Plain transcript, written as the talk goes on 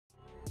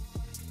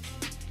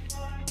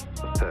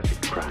A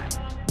perfect crime.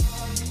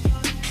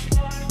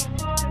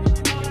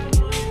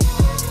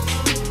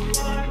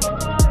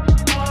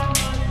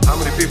 How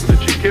many people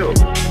did she kill?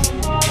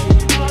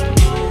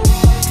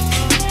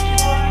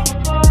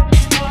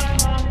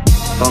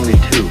 Only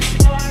 2.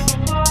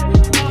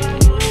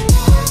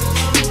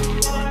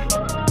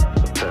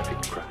 A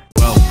perfect crime.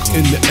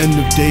 In the end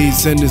of days,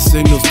 sending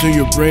signals to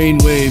your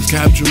brainwaves.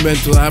 Capture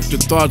mental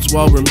afterthoughts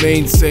while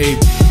remain safe.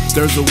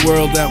 There's a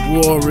world at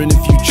war, and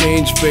if you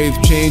change faith,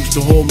 change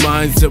the whole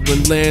mindset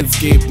when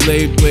landscape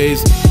laid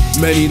waste.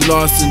 Many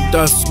lost in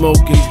dust,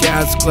 smoke, and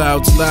gas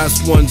clouds.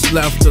 Last ones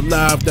left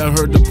alive that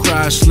heard the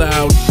crash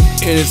loud.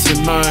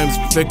 Innocent minds,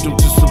 victim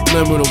to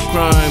subliminal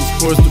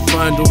crimes, forced to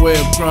find a way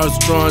across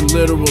drawn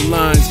literal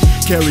lines.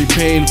 Carry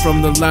pain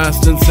from the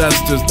last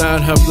ancestors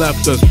that have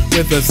left us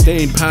with a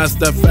stained past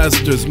that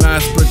festers.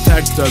 Mass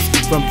protect us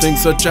from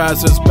things such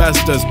as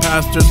asbestos.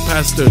 Pastors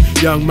pestered,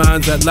 young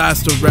minds at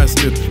last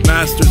arrested.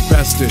 Masters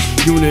bested,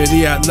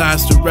 unity at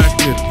last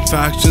erected.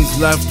 Factions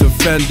left to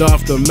fend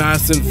off the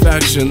mass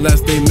infection,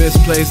 lest they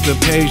misplace the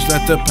page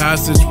that the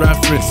passage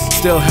reference.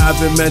 Still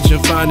haven't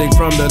mentioned finding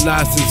from the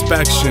last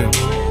inspection.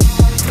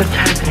 What's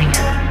happening?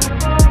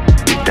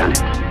 We've done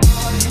it.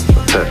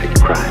 A perfect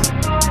crime.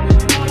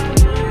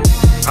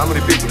 How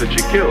many people did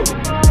she kill?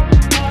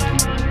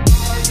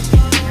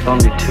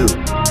 Only 2.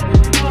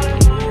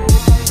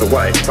 The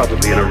wife,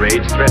 probably in a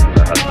rage, threatened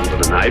the husband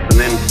with a knife, and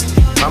then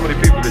how many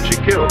people did she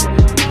kill?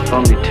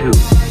 Only 2.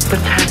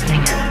 What's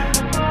happening?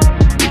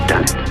 We've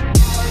done it.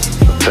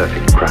 A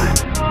perfect crime.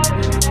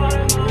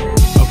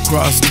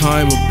 Across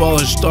time,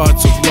 abolish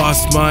thoughts of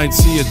lost minds.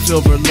 See a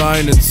silver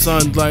line and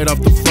sunlight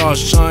off the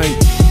frost shine.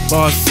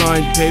 Boss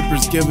signed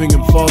papers giving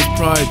him false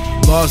pride.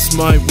 Lost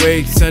my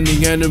way,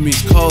 sending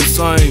enemies call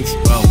signs.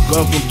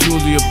 Welcome to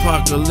the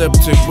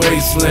apocalyptic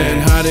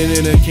wasteland. Hiding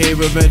in a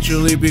cave,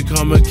 eventually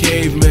become a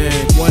caveman.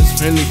 Once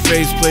friendly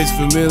face placed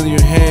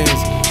familiar hands.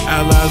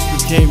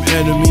 Allies became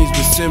enemies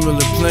with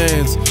similar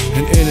plans.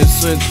 An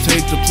innocent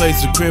take the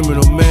place of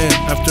criminal man.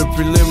 After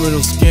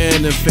preliminary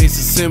scan and face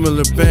a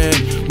similar ban.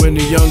 When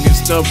the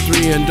youngest of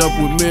 3 end up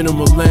with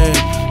minimal land.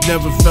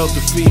 Never felt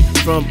defeat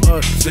from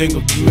a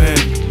single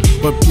command.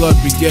 But blood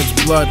begets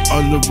blood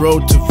on the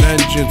road to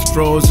vengeance.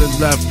 Frozen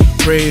left,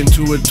 praying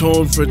to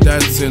atone for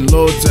that sin.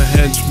 Loads of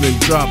henchmen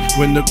dropped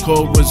when the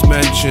code was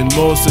mentioned.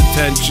 Most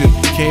attention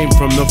came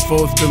from the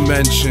 4th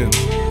dimension.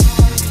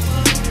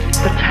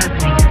 What's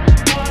happening?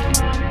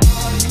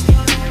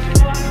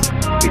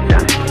 We've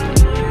done it.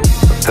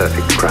 A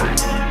perfect crime.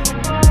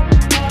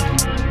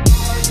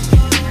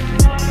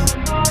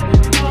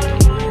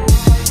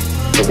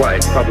 The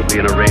wife, probably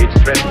in a rage,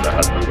 threatened the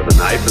husband with a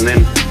knife, and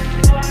then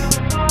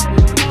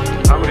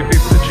how many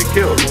people did she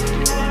kill?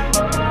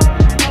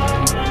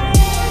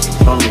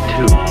 Only 2.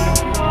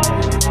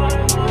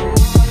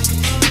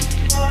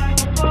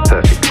 A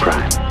perfect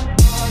crime.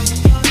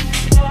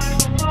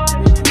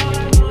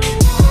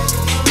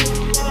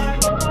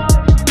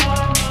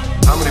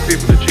 How many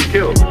people did she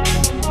kill?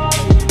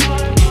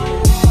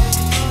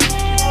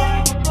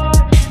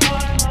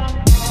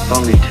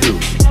 Only 2.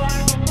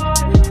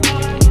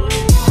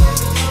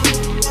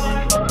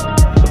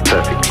 A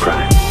perfect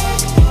crime.